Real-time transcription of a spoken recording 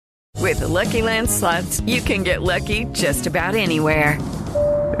With the Lucky Land Slots, you can get lucky just about anywhere.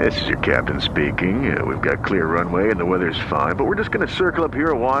 This is your captain speaking. We've got clear runway and the weather's fine, but we're just going to circle up here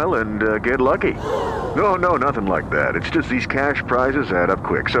a while and get lucky. No, nothing like that. It's just these cash prizes add up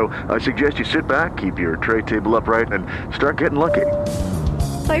quick. So I suggest you sit back, keep your tray table upright, and start getting lucky.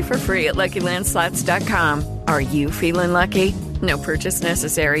 Play for free at LuckyLandSlots.com. Are you feeling lucky? No purchase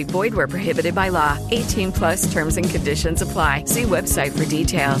necessary. Void where prohibited by law. 18+ terms and conditions apply. See website for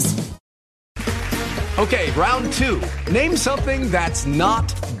details. Okay, round two. Name something that's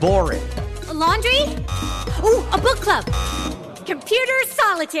not boring. A laundry? Ooh, a book club. Computer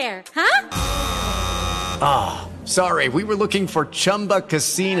solitaire, huh? Ah, sorry, we were looking for Chumba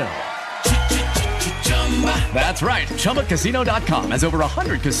Casino. That's right, ChumbaCasino.com has over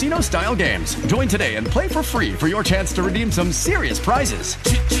 100 casino-style games. Join today and play for free for your chance to redeem some serious prizes.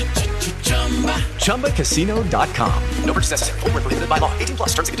 ChumbaCasino.com. No purchase necessary. Void where prohibited by law. 18+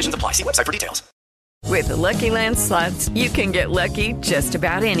 terms and conditions apply. See website for details. With the Lucky Land Slots, you can get lucky just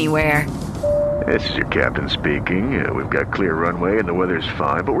about anywhere. This is your captain speaking. We've got clear runway and the weather's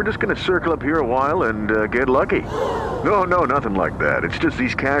fine, but we're just going to circle up here a while and get lucky. No, nothing like that. It's just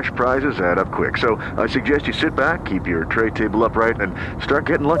these cash prizes add up quick. So I suggest you sit back, keep your tray table upright, and start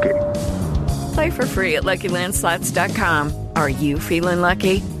getting lucky. Play for free at LuckyLandSlots.com. Are you feeling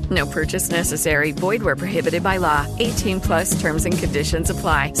lucky? No purchase necessary. Void where prohibited by law. 18+ terms and conditions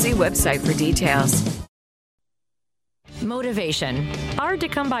apply. See website for details. Motivation. Hard to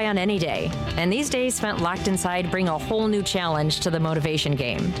come by on any day. And these days spent locked inside bring a whole new challenge to the motivation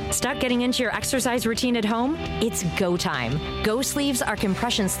game. Stuck getting into your exercise routine at home? It's go time. Go Sleeves are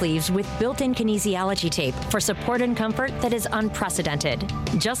compression sleeves with built-in kinesiology tape for support and comfort that is unprecedented.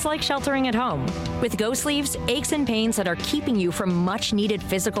 Just like sheltering at home. With Go Sleeves, aches and pains that are keeping you from much-needed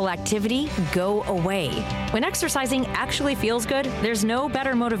physical activity go away. When exercising actually feels good, there's no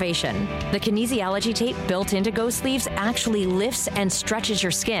better motivation. The kinesiology tape built into Go Sleeves actually lifts and stretches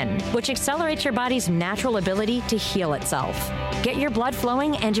your skin, which accelerates your body's natural ability to heal itself. Get your blood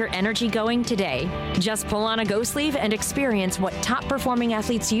flowing and your energy going today. Just pull on a Go Sleeve and experience what top-performing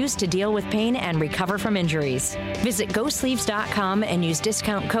athletes use to deal with pain and recover from injuries. Visit GoSleeves.com and use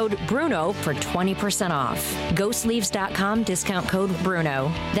discount code BRUNO for 20% off. GoSleeves.com, discount code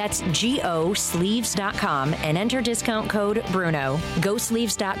BRUNO. That's GoSleeves.com and enter discount code BRUNO.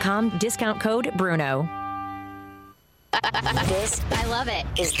 GoSleeves.com, discount code BRUNO. This, I love it,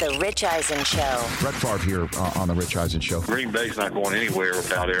 is the Rich Eisen Show. Brett Favre here on the Rich Eisen Show. Green Bay's not going anywhere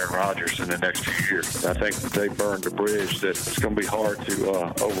without Aaron Rodgers in the next few years. I think they burned a bridge that it's going to be hard to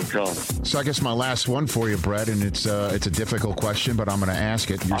overcome. So I guess my last one for you, Brett, and it's a difficult question, but I'm going to ask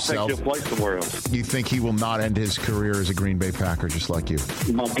it yourself. I think he'll play somewhere else. You think he will not end his career as a Green Bay Packer just like you?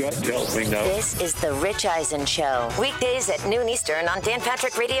 My gut tells me no. This is the Rich Eisen Show. Weekdays at noon Eastern on Dan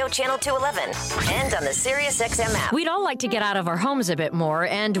Patrick Radio Channel 211 and on the SiriusXM app. We'd all like to get out of our homes a bit more,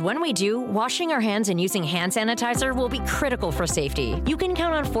 and when we do, washing our hands and using hand sanitizer will be critical for safety. You can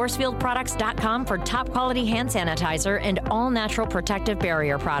count on ForcefieldProducts.com for top-quality hand sanitizer and all-natural protective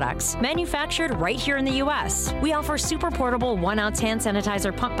barrier products, manufactured right here in the U.S. We offer super portable 1-ounce hand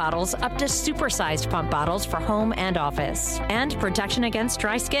sanitizer pump bottles up to super-sized pump bottles for home and office, and protection against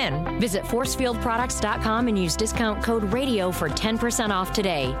dry skin. Visit ForcefieldProducts.com and use discount code RADIO for 10% off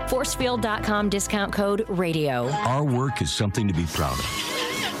today. ForceField.com, discount code RADIO. Our work is something to be proud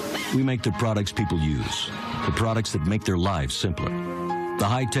of. We make the products people use, the products that make their lives simpler, the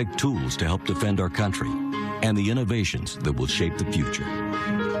high-tech tools to help defend our country, and the innovations that will shape the future.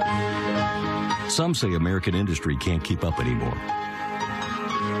 Some say American industry can't keep up anymore.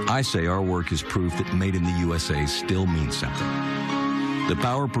 I say our work is proof that made in the USA still means something. The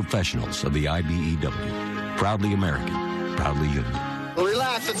power professionals of the IBEW. Proudly American, proudly union. Well,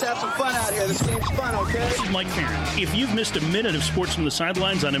 relax. Let's have some fun out here. This game's fun, okay? This is Mike Farron. If you've missed a minute of Sports from the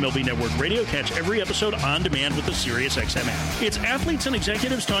Sidelines on MLB Network Radio, catch every episode on demand with the SiriusXM app. It's athletes and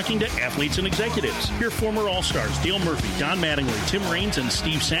executives talking to athletes and executives. Hear former All-Stars Dale Murphy, Don Mattingly, Tim Raines, and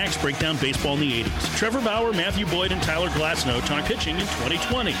Steve Sachs break down baseball in the 80s. Trevor Bauer, Matthew Boyd, and Tyler Glasnow talk pitching in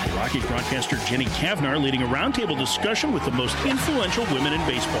 2020. The Rockies broadcaster Jenny Kavnar leading a roundtable discussion with the most influential women in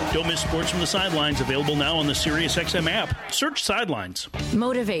baseball. Don't miss Sports from the Sidelines, available now on the SiriusXM app. Search Sidelines.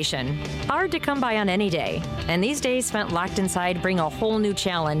 Motivation. Hard to come by on any day. And these days spent locked inside bring a whole new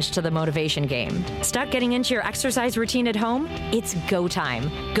challenge to the motivation game. Stuck getting into your exercise routine at home? It's go time.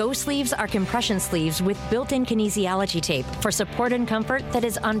 Go Sleeves are compression sleeves with built-in kinesiology tape for support and comfort that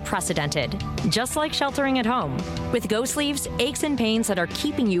is unprecedented. Just like sheltering at home. With Go Sleeves, aches and pains that are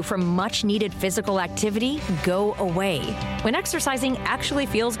keeping you from much-needed physical activity go away. When exercising actually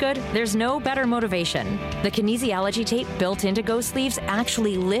feels good, there's no better motivation. The kinesiology tape built into Go Sleeves actually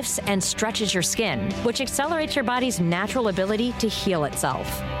actually lifts and stretches your skin, which accelerates your body's natural ability to heal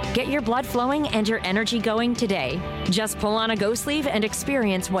itself. Get your blood flowing and your energy going today. Just pull on a Go Sleeve and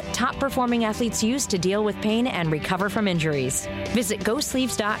experience what top-performing athletes use to deal with pain and recover from injuries. Visit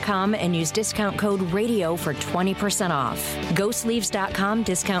GoSleeves.com and use discount code RADIO for 20% off. GoSleeves.com,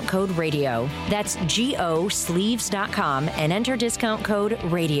 discount code RADIO. That's GoSleeves.com and enter discount code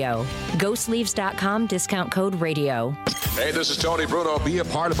RADIO. GoSleeves.com, discount code RADIO. Hey, this is Tony Bruno. Be a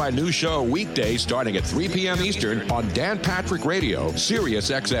part of my new show weekdays starting at 3 p.m. Eastern on Dan Patrick Radio,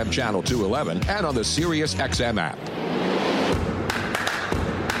 Sirius XM Channel 211, and on the Sirius XM app.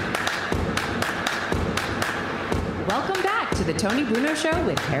 Welcome back to the Tony Bruno Show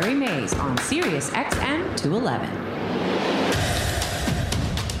with Harry Mays on Sirius XM 211.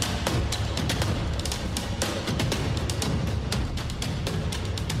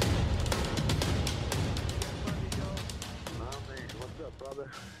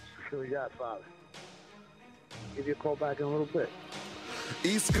 Philly Godfather. Give you a call back in a little bit.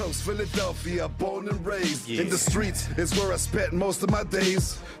 East Coast, Philadelphia, born and raised. In the streets is where I spent most of my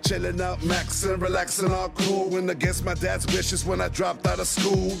days. Chilling out, maxing, relaxing, all cool. Went against my dad's wishes when I dropped out of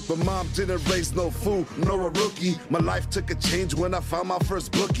school. But mom didn't raise no fool, nor a rookie. My life took a change when I found my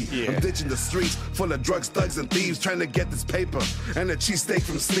first bookie. I'm ditching the streets full of drugs, thugs, and thieves, trying to get this paper and a cheesesteak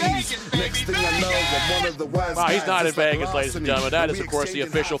from Steve's. Next thing I know, I'm one of the wise guys. He's not in Vegas, ladies and gentlemen. That is, of course, the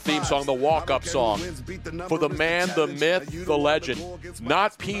official theme song, the walk-up song for the man, the myth, the legend.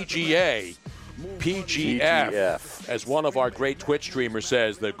 Not PGA, PGF, as one of our great Twitch streamers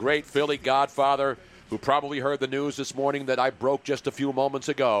says, the great Philly Godfather, who probably heard the news this morning that I broke just a few moments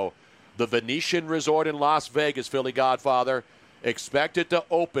ago. The Venetian Resort in Las Vegas, Philly Godfather, expected to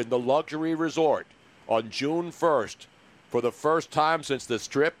open the luxury resort on June 1st for the first time since the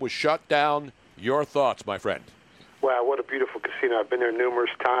Strip was shut down. Your thoughts, my friend? Wow, what a beautiful casino. I've been there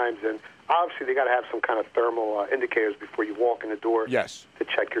numerous times, and obviously they got to have some kind of thermal indicators before you walk in the door. Yes. To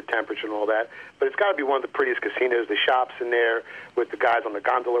check your temperature and all that. But it's got to be one of the prettiest casinos. The shops in there with the guys on the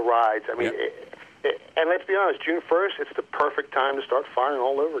gondola rides. I mean, and let's be honest, June 1st, it's the perfect time to start firing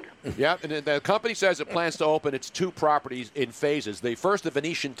all over again. Yeah, and the company says it plans to open its two properties in phases. The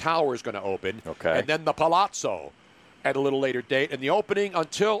Venetian Tower is going to open, and then the Palazzo at a little later date. And the opening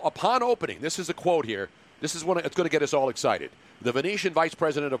upon opening, this is a quote here, this is it's going to get us all excited. The Venetian Vice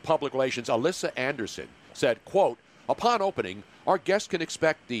President of Public Relations, Alyssa Anderson, said, quote, upon opening, our guests can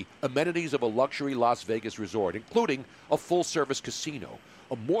expect the amenities of a luxury Las Vegas resort, including a full-service casino,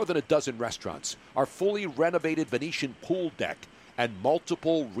 more than a dozen restaurants, our fully renovated Venetian pool deck, and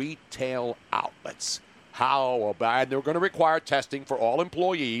multiple retail outlets. How about, and they're going to require testing for all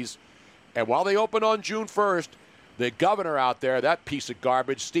employees. And while they open on June 1st, the governor out there, that piece of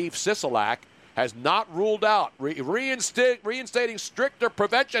garbage, Steve Sisolak, has not ruled out reinstating stricter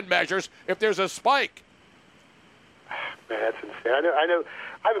prevention measures if there's a spike. Man, that's insane. I know.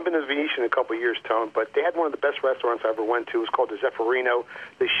 I haven't been to the Venetian in a couple of years, Tone, but they had one of the best restaurants I ever went to. It was called the Zeffirino.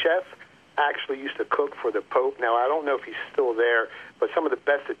 The chef actually used to cook for the Pope. Now, I don't know if he's still there, but some of the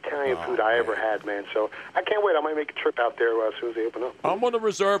best Italian food I ever had, man. So I can't wait. I might make a trip out there as soon as they open up. I'm going to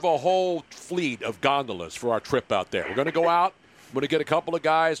reserve a whole fleet of gondolas for our trip out there. We're going to go out. I'm going to get a couple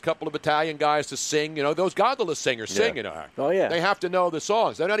of Italian guys to sing. You know, those gondola singers sing, you know. Oh, yeah. They have to know the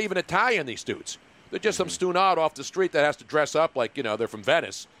songs. They're not even Italian, these dudes. They're just some stunado off the street that has to dress up like, you know, they're from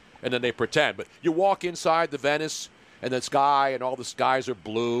Venice, and then they pretend. But you walk inside the Venice, and the sky, and all the skies are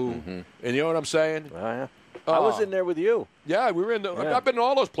blue. And you know what I'm saying? Oh, yeah. I was in there with you. Yeah, we were in I've been in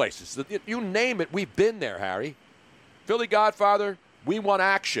all those places. You name it, we've been there, Harry. Philly Godfather, we want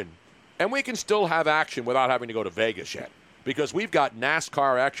action. And we can still have action without having to go to Vegas yet. Because we've got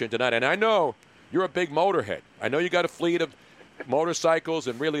NASCAR action tonight. And I know you're a big motorhead. I know you got a fleet of motorcycles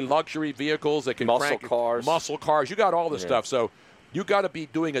and really luxury vehicles that can muscle cars. You got all this stuff. So you got to be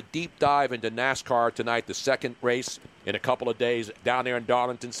doing a deep dive into NASCAR tonight, the second race in a couple of days down there in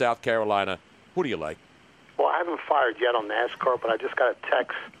Darlington, South Carolina. Who do you like? Well, I haven't fired yet on NASCAR, but I just got a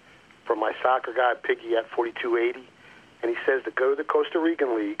text from my soccer guy, Piggy, at 4280, and he says to go to the Costa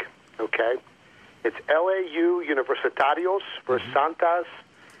Rican League, okay? It's LAU Universitarios versus Santos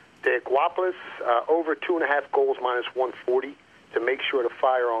de Guapiles, over 2.5 goals minus 140 to make sure to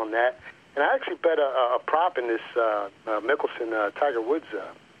fire on that. And I actually bet a prop in this Mickelson Tiger Woods.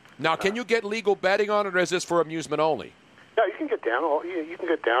 Now, can you get legal betting on it, or is this for amusement only? No, you can get down. You can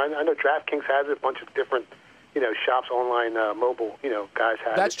get down. I know DraftKings has a bunch of different shops, online, mobile, guys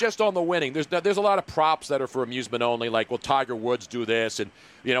have. That's just on the winning. There's a lot of props that are for amusement only, like, will Tiger Woods do this, and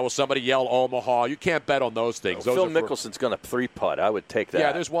will somebody yell Omaha? You can't bet on those things. Phil Mickelson's going to 3-putt. I would take that.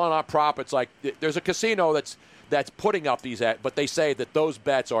 Yeah, there's one on prop. It's like there's a casino that's putting up these but they say that those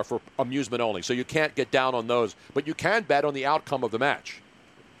bets are for amusement only, so you can't get down on those, but you can bet on the outcome of the match.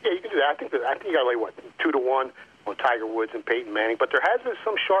 Yeah, you can do that. I think you got to lay 2-1 on Tiger Woods and Peyton Manning, but there has been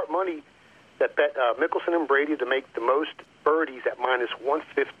some sharp money that bet Mickelson and Brady to make the most birdies at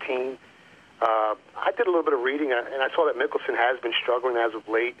 -115. I did a little bit of reading, and I saw that Mickelson has been struggling as of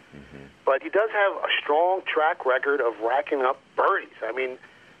late, but he does have a strong track record of racking up birdies. I mean,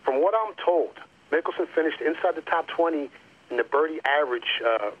 from what I'm told, Mickelson finished inside the top 20 in the birdie average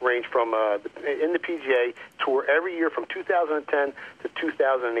range in the PGA Tour every year from 2010 to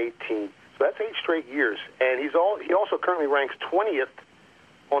 2018. So that's 8 straight years, and he also currently ranks 20th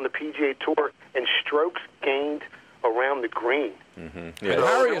on the PGA Tour in strokes gained around the green.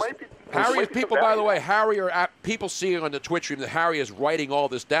 Harry is people, by the way, people seeing on the Twitch stream that Harry is writing all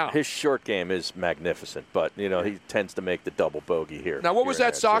this down. His short game is magnificent, but, he tends to make the double bogey here. Now, what was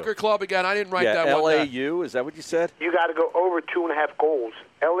that soccer club again? I didn't write that one down. LAU, is that what you said? You got to go over 2.5 goals.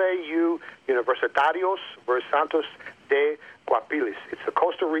 LAU Universitarios versus Santos de Guapiles. It's the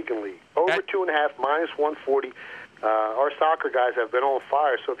Costa Rican League. Over 2.5, -140. Our soccer guys have been on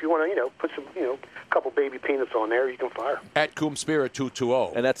fire, so if you want to, put some, a couple baby peanuts on there, you can fire. At Cum Spirit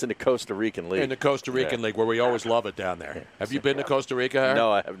 220. And that's in the Costa Rican League. In the Costa Rican League, where we always love it down there. Have you been to Costa Rica, Harry?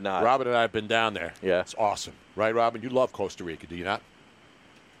 No, I have not. Robin and I have been down there. Yeah. It's awesome. Right, Robin? You love Costa Rica, do you not?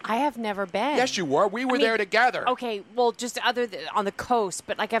 I have never been. Yes, you were. We were there together. Okay, well, just on the coast,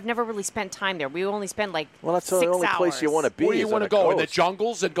 but I've never really spent time there. We only spent that's 6 the only hours. place you want to be. Where do you want to go? In the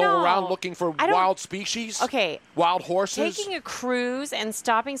jungles and go around looking for wild species? Okay. Wild horses? Taking a cruise and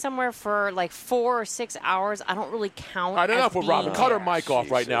stopping somewhere for 4 or 6 hours, I don't really count. All right, enough with Robin. Cut her mic off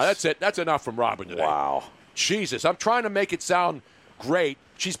Jesus. right now. That's it. That's enough from Robin today. Wow. Jesus, I'm trying to make it sound great.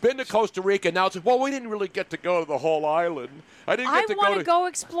 She's been to Costa Rica. Now it's we didn't really get to go to the whole island. I want to go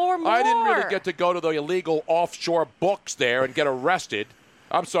explore more. I didn't really get to go to the illegal offshore books there and get arrested.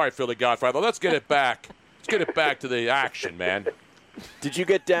 I'm sorry, Philly Godfather. Let's get it back. Let's get it back to the action, man. Did you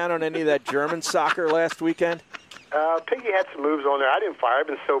get down on any of that German soccer last weekend? Piggy had some moves on there. I didn't fire. I've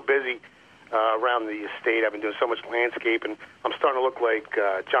been so busy around the estate. I've been doing so much landscaping. I'm starting to look like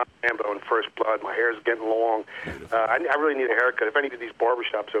John Rambo in First Blood. My hair's getting long. I really need a haircut. If any of these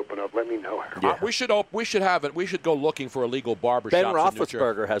barbershops open up, let me know. Yeah. We should have it. We should go looking for illegal barbershops. Ben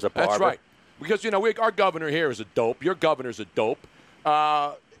Roethlisberger has a barber. That's right. Because our governor here is a dope. Your governor's a dope.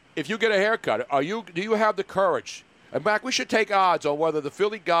 If you get a haircut, do you have the courage? And Mac, we should take odds on whether the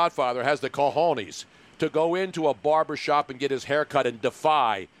Philly Godfather has the cojones to go into a barbershop and get his haircut and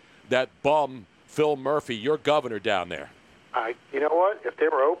defy that bum Phil Murphy, your governor down there. You know what? If they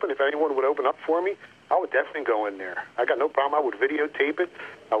were open, if anyone would open up for me, I would definitely go in there. I got no problem. I would videotape it.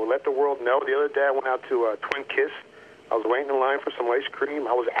 I would let the world know. The other day I went out to Twin Kiss. I was waiting in line for some ice cream.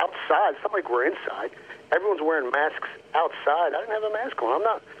 I was outside. It's not like we're inside. Everyone's wearing masks outside. I didn't have a mask on.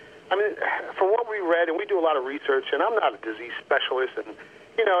 From what we read, and we do a lot of research, and I'm not a disease specialist, and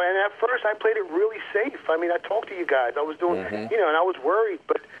at first I played it really safe. I talked to you guys. I was doing, and I was worried,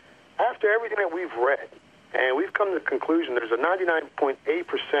 but after everything that we've read, and we've come to the conclusion there's a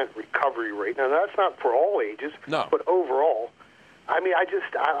 99.8% recovery rate. Now, that's not for all ages, but overall. I'm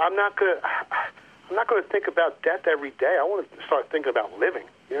not going to think about death every day. I want to start thinking about living.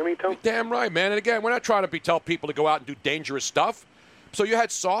 You know what I mean, Tom? You're damn right, man. And again, we're not trying to tell people to go out and do dangerous stuff. So you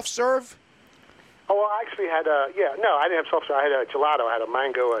had soft serve? Oh, well, I actually had I didn't have soft serve. I had a gelato. I had a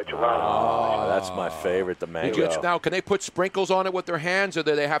mango gelato. Oh, that's my favorite, the mango. Now, can they put sprinkles on it with their hands, or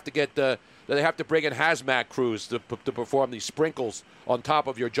do they have to do they have to bring in hazmat crews to perform these sprinkles on top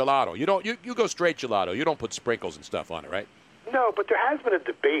of your gelato? You go straight gelato. You don't put sprinkles and stuff on it, right? No, but there has been a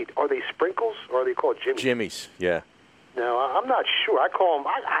debate. Are they sprinkles or are they called jimmies? Jimmies, yeah. No, I'm not sure. I call them,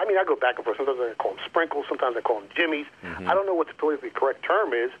 I go back and forth. Sometimes I call them sprinkles. Sometimes I call them jimmies. Mm-hmm. I don't know what the politically correct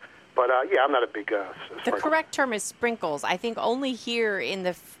term is, but I'm not a big The correct term is sprinkles. I think only here in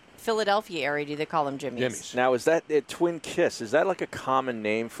the Philadelphia area do they call them jimmies. Now, is that Twin Kiss? Is that like a common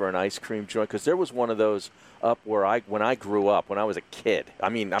name for an ice cream joint? Because there was one of those up where when I grew up, when I was a kid.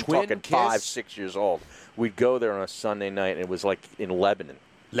 I'm Twin talking Kiss? 5, 6 years old. We'd go there on a Sunday night, and it was like in Lebanon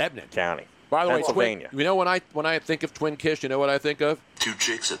County. By the way, Pennsylvania. When I think of Twin Kiss, you know what I think of? Two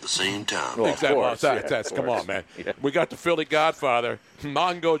chicks at the same time. Well, exactly. Come on, man. Yeah. We got the Philly Godfather,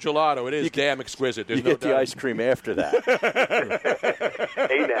 Mango Gelato. It is damn exquisite. There's you no get doubt. the ice cream after that.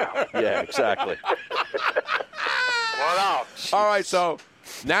 Hey, now. Yeah, exactly. What else? All right, so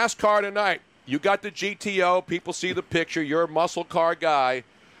NASCAR tonight. You got the GTO. People see the picture. You're a muscle car guy.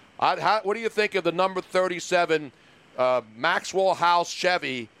 What do you think of the number 37 Maxwell House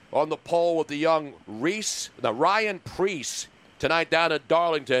Chevy on the pole with the young Ryan Preece tonight down at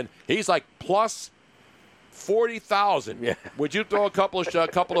Darlington? He's like plus 40,000. Yeah. Would you throw a couple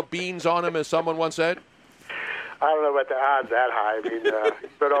of beans on him, as someone once said? I don't know about the odds that high. I mean,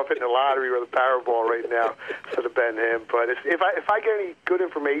 he's better off hitting the lottery or the Powerball right now instead of betting him. But if I get any good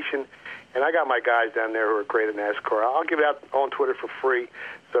information, and I got my guys down there who are great at NASCAR, I'll give it out on Twitter for free.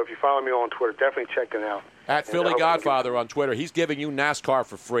 So if you follow me on Twitter, definitely check it out. At Philly Godfather on Twitter, he's giving you NASCAR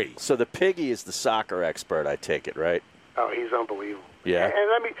for free. So the Piggy is the soccer expert, I take it, right? Oh, he's unbelievable. Yeah.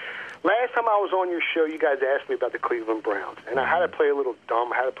 And last time I was on your show, you guys asked me about the Cleveland Browns, and I had to play a little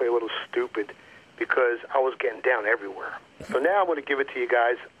dumb, I had to play a little stupid, because I was getting down everywhere. So now I'm going to give it to you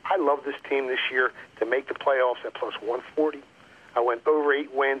guys. I love this team this year to make the playoffs at plus 140. I went over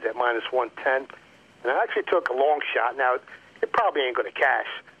 8 wins at minus 110. And I actually took a long shot. Now, it probably ain't going to cash,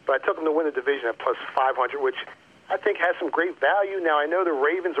 but I took them to win the division at plus 500, which I think has some great value. Now, I know the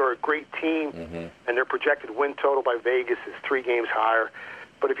Ravens are a great team, and their projected win total by Vegas is 3 games higher.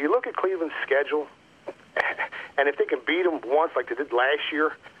 But if you look at Cleveland's schedule, and if they can beat them once like they did last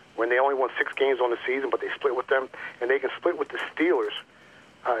year, when they only won 6 games on the season, but they split with them, and they can split with the Steelers.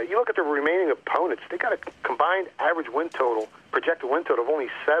 You look at the remaining opponents, they got a combined average win total, projected win total of only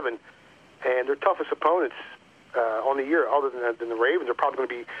 7, and their toughest opponents on the year, other than the Ravens, are probably going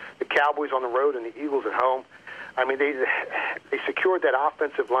to be the Cowboys on the road and the Eagles at home. I mean, they secured that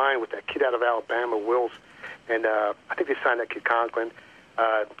offensive line with that kid out of Alabama, Wills, and I think they signed that kid Conklin.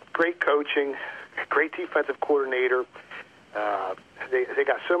 Great coaching, great defensive coordinator. They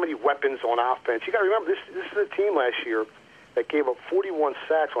got so many weapons on offense. You got to remember, this is a team last year that gave up 41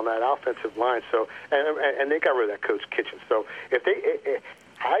 sacks on that offensive line. So, and they got rid of that coach Kitchen. So,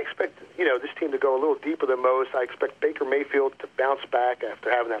 I expect this team to go a little deeper than most. I expect Baker Mayfield to bounce back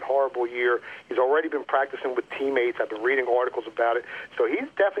after having that horrible year. He's already been practicing with teammates. I've been reading articles about it. So he's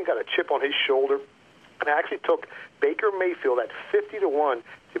definitely got a chip on his shoulder. And I actually took Baker Mayfield at 50-1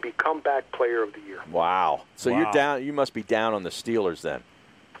 to be comeback player of the year. Wow. So you're down. You must be down on the Steelers then.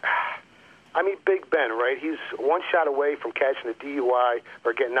 I mean, Big Ben, right? He's one shot away from catching a DUI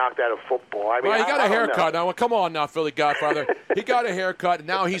or getting knocked out of football. I mean, well, he got a haircut now. Come on now, Philly Godfather. He got a haircut, and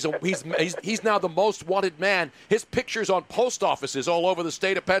now he's now the most wanted man. His picture's on post offices all over the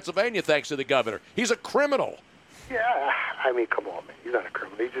state of Pennsylvania, thanks to the governor. He's a criminal. Yeah, I mean, come on, man. He's not a criminal.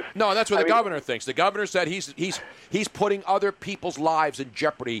 No, that's what the governor thinks. The governor said he's putting other people's lives in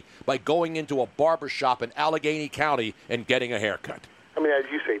jeopardy by going into a barber shop in Allegheny County and getting a haircut. I mean, as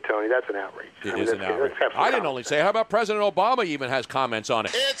you say, Tony, that's an outrage. It is an outrage. I didn't only say. How about President Obama even has comments on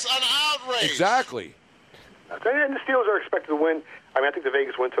it? It's an outrage. Exactly. And the Steelers are expected to win. I mean, I think the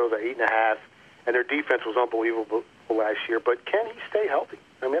Vegas win total is at 8.5, and their defense was unbelievable last year. But can he stay healthy?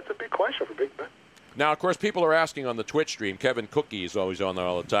 I mean, that's a big question for Big Ben. Now, of course, people are asking on the Twitch stream. Kevin Cookie is always on there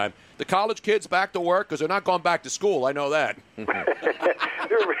all the time. The college kids back to work because they're not going back to school. I know that.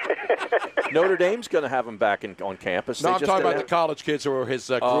 Notre Dame's going to have them back on campus. No, I'm talking about the college kids who are his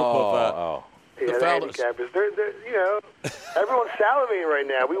group of the fellas. Everyone's salivating right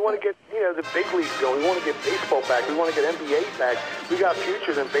now. We want to get the big leagues going. We want to get baseball back. We want to get NBA back. We got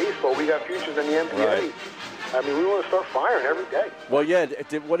futures in baseball. We got futures in the NBA. Right. I mean, we want to start firing every day. Well, yeah.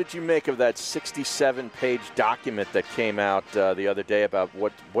 What did you make of that 67-page document that came out the other day about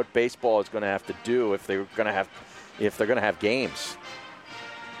what baseball is going to have to do if they're going to have games?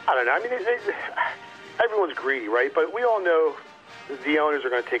 I don't know. I mean, everyone's greedy, right? But we all know the owners are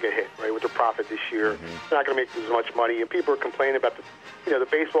going to take a hit, right, with their profit this year. Mm-hmm. They're not going to make as much money, and people are complaining about the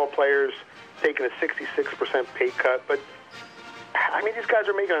baseball players taking a 66% pay cut, but. I mean, these guys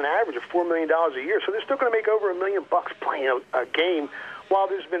are making an average of $4 million a year, so they're still going to make over $1 million playing a game while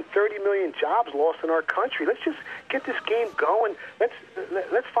there's been 30 million jobs lost in our country. Let's just get this game going. Let's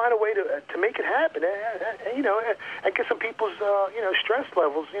find a way to make it happen, and get some people's stress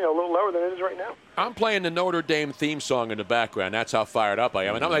levels a little lower than it is right now. I'm playing the Notre Dame theme song in the background. That's how fired up I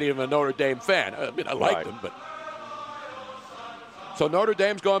am, and I'm not even a Notre Dame fan. I mean, I like them, but so Notre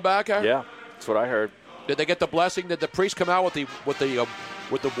Dame's going back, Aaron? Yeah, that's what I heard. Did they get the blessing? Did the priest come out with the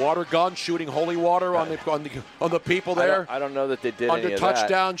water gun shooting holy water on the people there? I don't know that they did under any of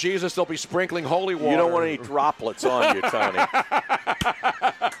touchdown, Jesus, they'll be sprinkling holy water. You don't want any droplets on you, Tony.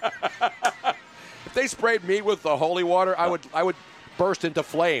 If they sprayed me with the holy water, I would burst into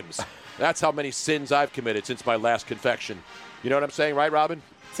flames. That's how many sins I've committed since my last confession. You know what I'm saying, right, Robin?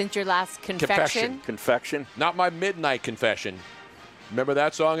 Since your last confession? Confection? Not my midnight confession. Remember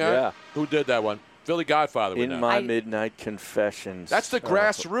that song, Aaron? Yeah. Who did that one? Philly Godfather would In know. my midnight confessions. That's the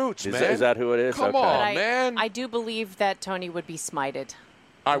grassroots, man. Is that who it is? Come Okay. on, man. I do believe that Tony would be smited.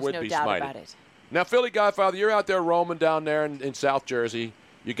 I There's would no be doubt smited. about it. Now, Philly Godfather, you're out there roaming down there in South Jersey.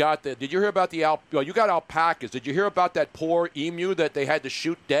 You got the. Did you hear about you got alpacas? Did you hear about that poor emu that they had to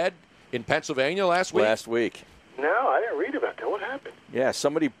shoot dead in Pennsylvania last week? Last week. No, I didn't read about that. What happened? Yeah,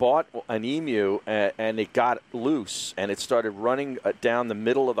 somebody bought an emu and it got loose and it started running down the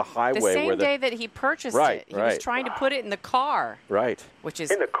middle of the highway. The same where day that he purchased Right, it. He was trying to put it in the car. Right. Which is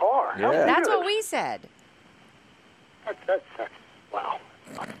in the car. Yeah. That's what we said. That's wow.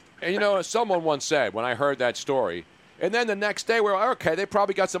 And, as someone once said when I heard that story, and then the next day we're like, okay, they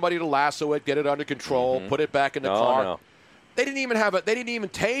probably got somebody to lasso it, get it under control, put it back in the car. No. They didn't even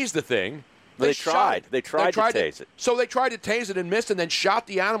tase the thing. They tried. They tried to tase it. So they tried to tase it and missed, and then shot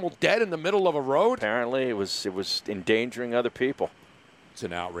the animal dead in the middle of a road. Apparently, it was endangering other people. It's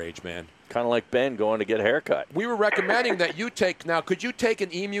an outrage, man. Kind of like Ben going to get a haircut. We were recommending that you take. Now, could you take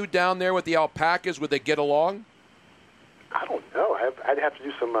an emu down there with the alpacas? Would they get along? I don't know. I'd have to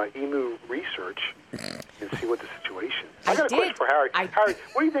do some emu research and see what the situation is. I got a question for Harry. Harry,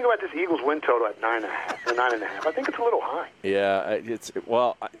 what do you think about this Eagles win total at 9.5 or 9.5? I think it's a little high. Yeah,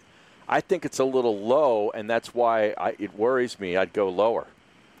 I think it's a little low, and that's why it worries me. I'd go lower.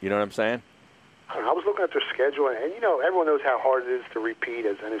 You know what I'm saying? I don't know. I was looking at their schedule, and everyone knows how hard it is to repeat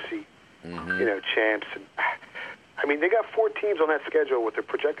as NFC, champs. And I mean, they got 4 teams on that schedule with their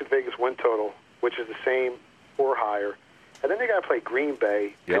projected Vegas win total, which is the same or higher. And then they got to play Green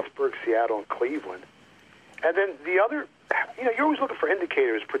Bay, Pittsburgh, Seattle, and Cleveland. And then the other, you're always looking for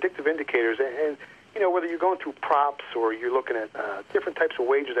indicators, predictive indicators, and whether you're going through props or you're looking at different types of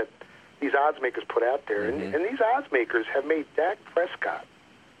wagers that these odds makers put out there. And these odds makers have made Dak Prescott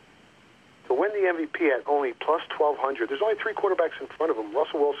to win the MVP at only plus 1,200. There's only 3 quarterbacks in front of him,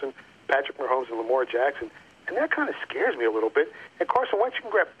 Russell Wilson, Patrick Mahomes, and Lamar Jackson. And that kind of scares me a little bit. And Carson Wentz, you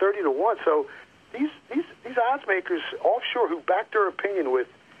can grab 30 to 1. So these odds makers offshore who back their opinion with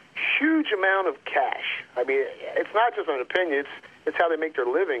huge amount of cash. I mean, it's not just an opinion. It's how they make their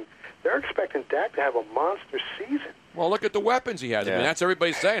living. They're expecting Dak to have a monster season. Well, look at the weapons he has. I mean, that's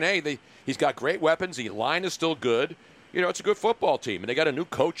everybody's saying. Hey, he's got great weapons. The line is still good. It's a good football team, and they got a new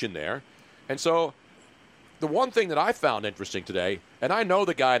coach in there. And so the one thing that I found interesting today, and I know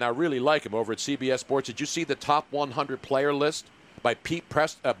the guy, and I really like him over at CBS Sports. Did you see the top 100 player list by Pete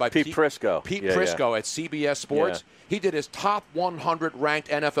Prisco? Pete Prisco at CBS Sports. Yeah. He did his top 100 ranked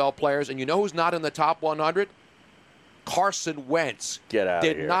NFL players, and you know who's not in the top 100? Carson Wentz. Get out of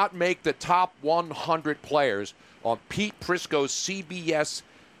here. Did not make the top 100 players on Pete Prisco's CBS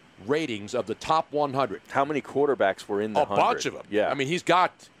ratings of the top 100. How many quarterbacks were in the 100? A bunch of them. Yeah. I mean, he's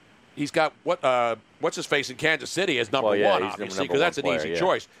got what's his face in Kansas City as number one, obviously, because that's an easy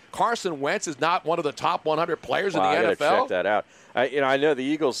choice. Carson Wentz is not one of the top 100 players in the NFL. I gotta check that out. I know the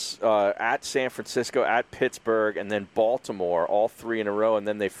Eagles at San Francisco, at Pittsburgh, and then Baltimore, all 3 in a row, and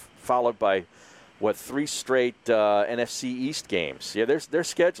then they followed by 3 straight NFC East games. Yeah, their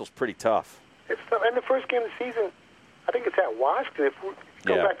schedule's pretty tough. And the first game of the season, I think it's at Washington. If we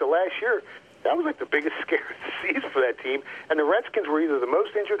go back to last year, that was like the biggest scare of the season for that team. And the Redskins were either the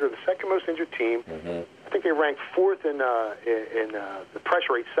most injured or the second most injured team. I think they ranked 4th in the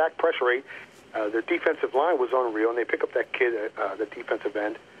pressure rate, sack pressure rate. Their defensive line was unreal, and they pick up that kid, the defensive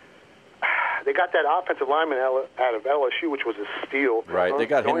end. They got that offensive lineman out of LSU, which was a steal. Right, they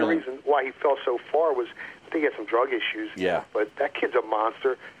got the him. only reason why he fell so far was I think he had some drug issues. Yeah. But that kid's a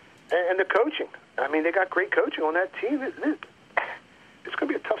monster. And the coaching. I mean, they got great coaching on that team. It's going to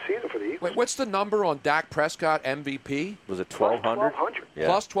be a tough season for the Eagles. Wait, what's the number on Dak Prescott MVP? Was it 1,200?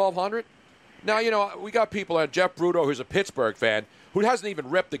 Plus 1,200? Now, we got people like Jeff Bruto, who's a Pittsburgh fan, who hasn't even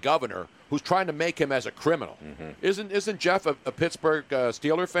ripped the governor, who's trying to make him as a criminal. Isn't Jeff a Pittsburgh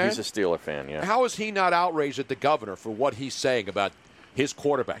Steeler fan? He's a Steeler fan, yeah. How is he not outraged at the governor for what he's saying about his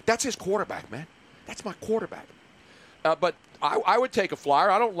quarterback? That's his quarterback, man. That's my quarterback. But I would take a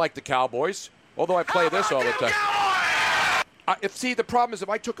flyer. I don't like the Cowboys, although I play this all the time. The problem is if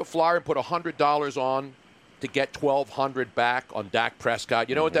I took a flyer and put $100 on to get $1,200 back on Dak Prescott,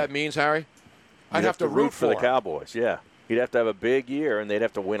 you know what that means, Harry? I'd have to root for the Cowboys, yeah. He'd have to have a big year, and they'd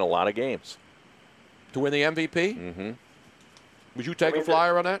have to win a lot of games. To win the MVP? Would you take a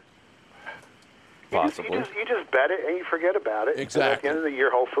flyer on that? Possibly. You just bet it and you forget about it. Exactly. And at the end of the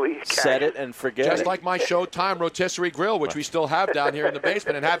year, hopefully, you set it and forget Just like my Showtime rotisserie grill, which we still have down here in the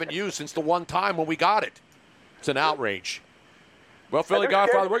basement and haven't used since the one time when we got it. It's an outrage. Well, Philly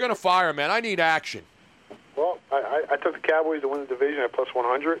Godfather, we're going to fire, man. I need action. Well, I took the Cowboys to win the division at plus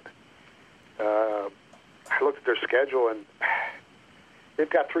 100. I looked at their schedule, and they've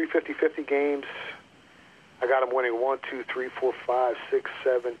got 3 50-50 games. I got them winning 1, 2, 3, 4, 5, 6,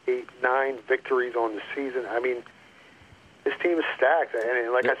 7, 8, 9 victories on the season. I mean, this team is stacked.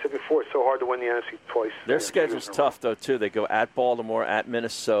 And like I said before, it's so hard to win the NFC twice. Their schedule's tough, though, too. They go at Baltimore, at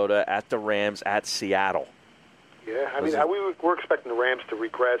Minnesota, at the Rams, at Seattle. Yeah, I mean, we're expecting the Rams to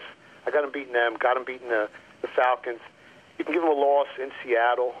regress. I got them beating them, got them beating the Falcons. You can give them a loss in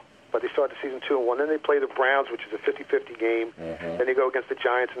Seattle, but they start the season 2-1. Then they play the Browns, which is a 50-50 game. Mm-hmm. Then they go against the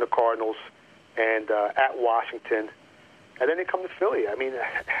Giants and the Cardinals, and at Washington, and then they come to Philly. I mean,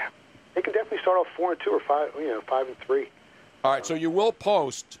 they can definitely start off 4-2 or 5-3. All right, so you will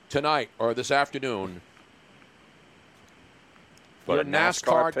post tonight or this afternoon. But Your a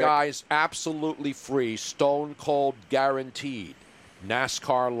NASCAR pick? guys absolutely free, stone cold guaranteed.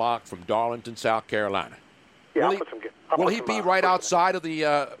 NASCAR lock from Darlington, South Carolina. Yeah, will he be right outside of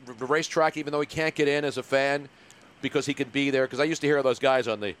the racetrack, even though he can't get in as a fan? Because he can be there. Because I used to hear those guys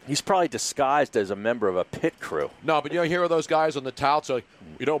on the... He's probably disguised as a member of a pit crew. No, but you hear those guys on the touts like,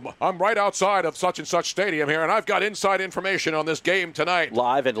 I'm right outside of such and such stadium here, and I've got inside information on this game tonight.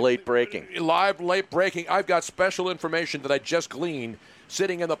 Live and late breaking. Late breaking. I've got special information that I just gleaned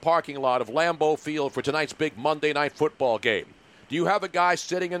sitting in the parking lot of Lambeau Field for tonight's big Monday night football game. Do you have a guy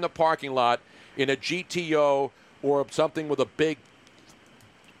sitting in the parking lot in a GTO or something with a big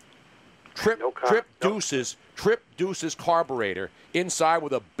Trip Deuces carburetor inside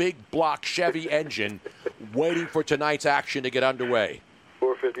with a big block Chevy engine waiting for tonight's action to get underway?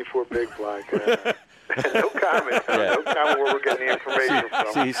 454 big block. No comment. No comment where we're getting the information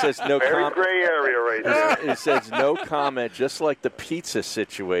from. See, he says no comment. Very gray area right there. He says no comment, just like the pizza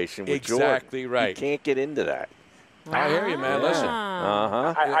situation with Exactly Jordan. right. You can't get into that. I hear you, man. Listen.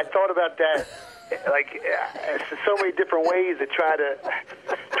 Uh-huh. I thought about that. Like so many different ways to try to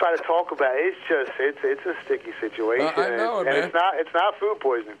talk about it. It's a sticky situation. I know it, man. It's not food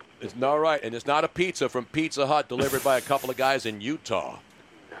poisoning. It's not right, and it's not a pizza from Pizza Hut delivered by a couple of guys in Utah.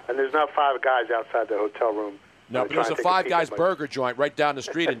 And there's not 5 guys outside the hotel room. No, but there's a Five Guys burger joint right down the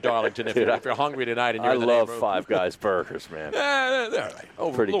street in Darlington if you're hungry tonight and you're in the love neighborhood. Five Guys burgers, man. They're all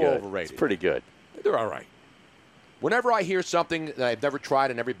right. Pretty a little good. overrated. It's pretty good. They're all right. Whenever I hear something that I've never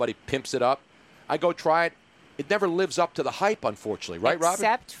tried and everybody pimps it up, I go try it. It never lives up to the hype, unfortunately. Right, Robin?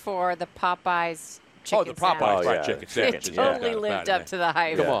 Except for the Popeyes chicken the Popeyes fried sandwich. chicken sandwich. It totally lived up to the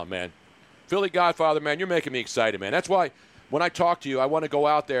hype. Come on, man. Philly Godfather, man, you're making me excited, man. That's why when I talk to you, I want to go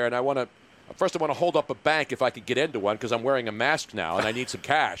out there and I want to hold up a bank if I could get into one because I'm wearing a mask now and I need some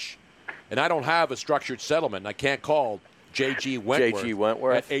cash. And I don't have a structured settlement. I can't call J.G.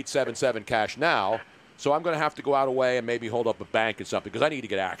 Wentworth at 877-CASH now. So I'm going to have to go out away and maybe hold up a bank or something because I need to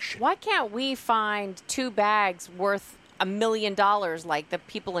get action. Why can't we find 2 bags worth $1 million like the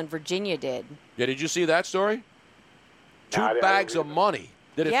people in Virginia did? Yeah, did you see that story? No, 2 bags of money.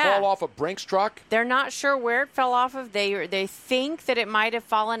 Did it fall off a Brinks truck? They're not sure where it fell off of. They think that it might have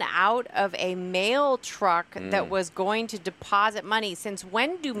fallen out of a mail truck that was going to deposit money. Since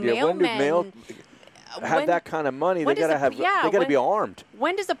when do mailmen have that kind of money? They gotta have. They gotta be armed.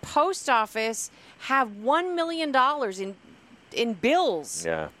 When does the post office have $1 million in bills?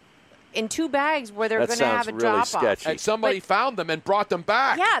 Yeah. In 2 bags where they're going to have a really drop-off. sketchy. And somebody found them and brought them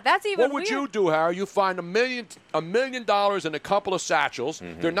back. Yeah, that's even What would you do, Harry? You find $1 million in a couple of satchels.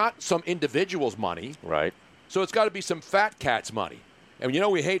 Mm-hmm. They're not some individual's money. Right. So it's got to be some fat cat's money. And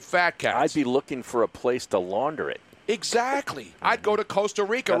we hate fat cats. I'd be looking for a place to launder it. Exactly. I'd go to Costa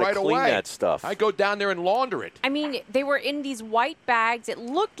Rica right clean away. that stuff. I'd go down there and launder it. I mean, they were in these white bags. It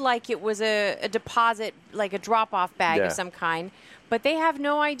looked like it was a deposit, like a drop-off bag of some kind. But they have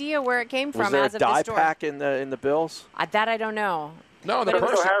no idea where it came from. Was there as a of the dye store. pack in the bills? That I don't know. No, the So,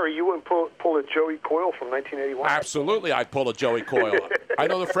 person. Harry, you wouldn't pull a Joey Coyle from 1981? Absolutely, I'd pull a Joey Coyle. I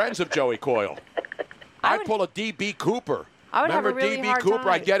know the friends of Joey Coyle. I'd pull a D.B. Cooper. I would have a Remember really D.B. hard Cooper? time.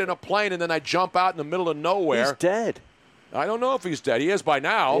 I'd get in a plane and then I'd jump out in the middle of nowhere. He's dead. I don't know if he's dead. He is by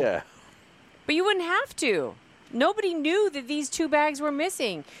now. Yeah. But you wouldn't have to. Nobody knew that these 2 bags were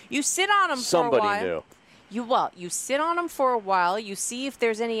missing. You sit on them for a while. Somebody knew. You sit on them for a while. You see if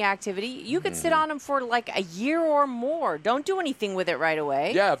there's any activity. You could sit on them for like a year or more. Don't do anything with it right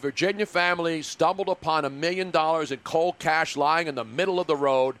away. Yeah, Virginia family stumbled upon $1 million in cold cash lying in the middle of the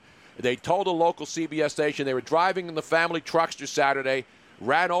road. They told a local CBS station they were driving in the family truckster Saturday,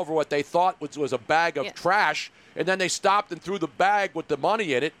 ran over what they thought was a bag of trash, and then they stopped and threw the bag with the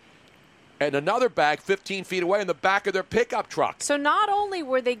money in it and another bag 15 feet away in the back of their pickup truck. So not only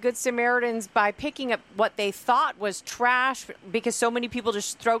were they good Samaritans by picking up what they thought was trash because so many people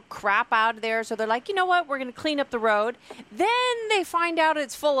just throw crap out of there, so they're like, you know what, we're going to clean up the road. Then they find out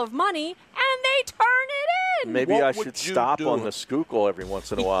it's full of money, and they turn it Maybe I should stop on the Schuylkill every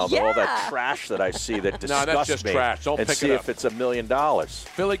once in a while. All that trash that I see that disgusts No, that's just me. trash. Don't and pick see it up. if it's $1 million.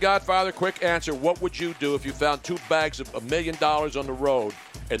 Philly Godfather, quick answer. What would you do if you found 2 bags of $1 million on the road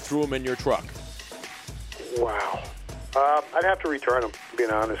and threw them in your truck? Wow. I'd have to return them,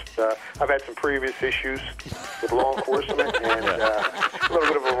 being honest. I've had some previous issues with law enforcement and a little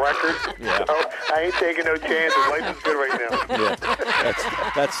bit of a record. Yeah. So I ain't taking no chances. Life is good right now. Yeah.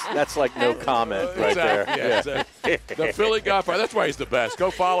 That's like no comment right there. Yeah, exactly. The Philly Godfather. That's why he's the best.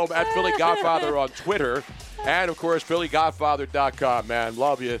 Go follow him at Philly Godfather on Twitter. And, of course, PhillyGodfather.com, man.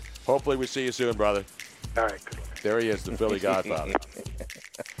 Love you. Hopefully we see you soon, brother. All right. There he is, the Philly Godfather.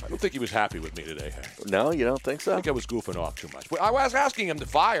 I don't think he was happy with me today, Hank. No, you don't think so? I think I was goofing off too much. I was asking him to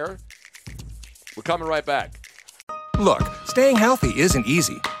fire. We're coming right back. Look, staying healthy isn't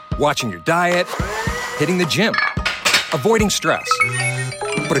easy. Watching your diet, hitting the gym, avoiding stress.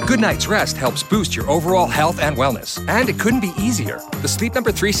 But a good night's rest helps boost your overall health and wellness. And it couldn't be easier. The Sleep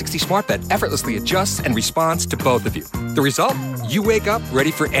Number 360 Smart Bed effortlessly adjusts and responds to both of you. The result? You wake up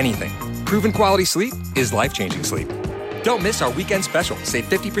ready for anything. Proven quality sleep is life-changing sleep. Don't miss our weekend special. Save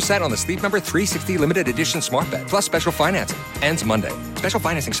 50% on the Sleep Number 360 Limited Edition Smart Bed, plus special financing. Ends Monday. Special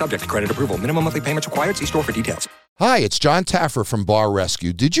financing subject to credit approval. Minimum monthly payments required. See store for details. Hi, it's John Taffer from Bar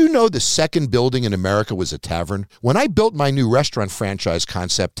Rescue. Did you know the second building in America was a tavern? When I built my new restaurant franchise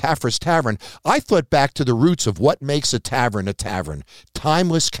concept, Taffer's Tavern, I thought back to the roots of what makes a tavern,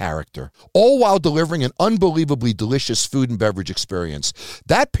 timeless character, all while delivering an unbelievably delicious food and beverage experience.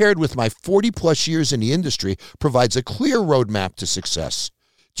 That, paired with my 40-plus years in the industry, provides a clear roadmap to success.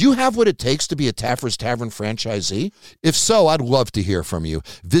 Do you have what it takes to be a Taffer's Tavern franchisee? If so, I'd love to hear from you.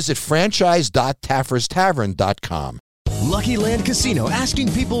 Visit franchise.tafferstavern.com. Lucky Land Casino,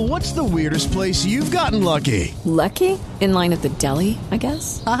 asking people, what's the weirdest place you've gotten lucky? Lucky? In line at the deli, I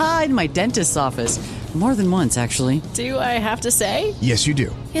guess? Aha, in my dentist's office. More than once, actually. Do I have to say? Yes, you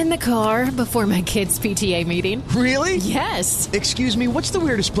do. In the car before my kids' PTA meeting. Really? Yes. Excuse me, what's the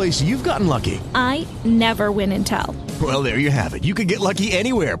weirdest place you've gotten lucky? I never win and tell. Well, there you have it. You can get lucky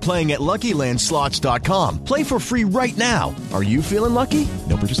anywhere, playing at LuckyLandSlots.com. Play for free right now. Are you feeling lucky?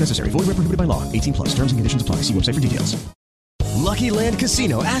 No purchase necessary. Void where prohibited by law. 18 plus. Terms and conditions apply. See website for details. Lucky Land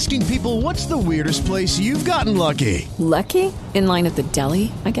Casino, asking people, what's the weirdest place you've gotten lucky? Lucky? In line at the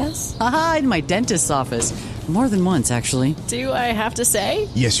deli, I guess? Aha, in my dentist's office. More than once, actually. Do I have to say?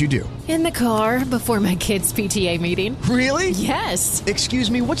 Yes, you do. In the car before my kids' PTA meeting. Really? Yes.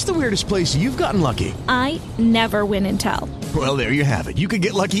 Excuse me, what's the weirdest place you've gotten lucky? I never win and tell. Well, there you have it. You can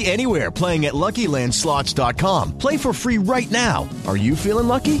get lucky anywhere, playing at LuckyLandSlots.com. Play for free right now. Are you feeling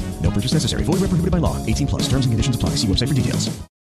lucky? No purchase necessary. Void where prohibited by law. 18 plus. Terms and conditions apply. See website for details.